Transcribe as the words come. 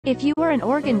If you are an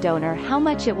organ donor, how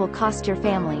much it will cost your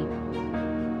family?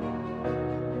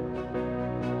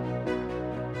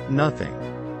 Nothing.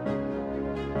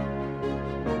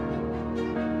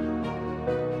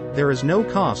 There is no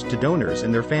cost to donors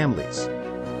and their families.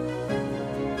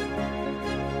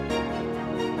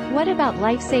 What about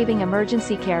life-saving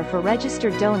emergency care for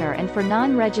registered donor and for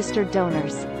non-registered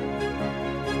donors?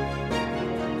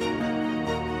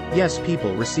 Yes,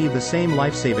 people receive the same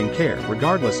life-saving care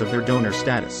regardless of their donor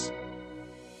status.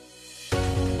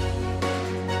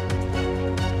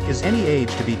 Is any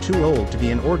age to be too old to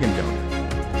be an organ donor?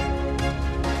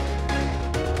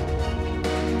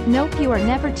 Nope, you are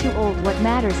never too old. What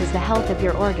matters is the health of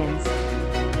your organs.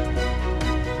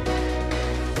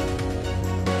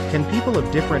 Can people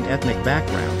of different ethnic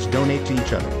backgrounds donate to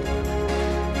each other?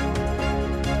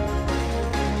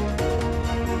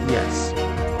 Yes.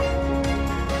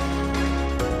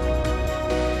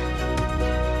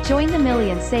 Join the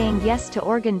millions saying yes to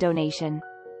organ donation.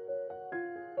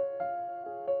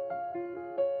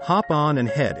 Hop on and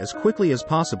head as quickly as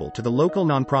possible to the local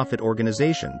nonprofit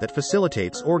organization that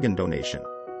facilitates organ donation.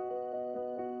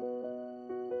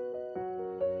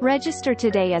 Register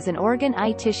today as an organ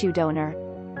tissue donor.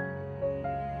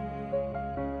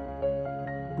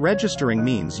 Registering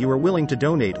means you are willing to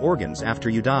donate organs after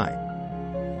you die.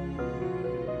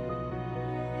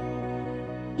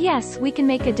 Yes, we can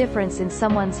make a difference in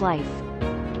someone's life.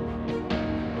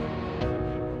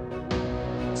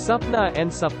 Sapna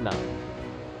and Sapna.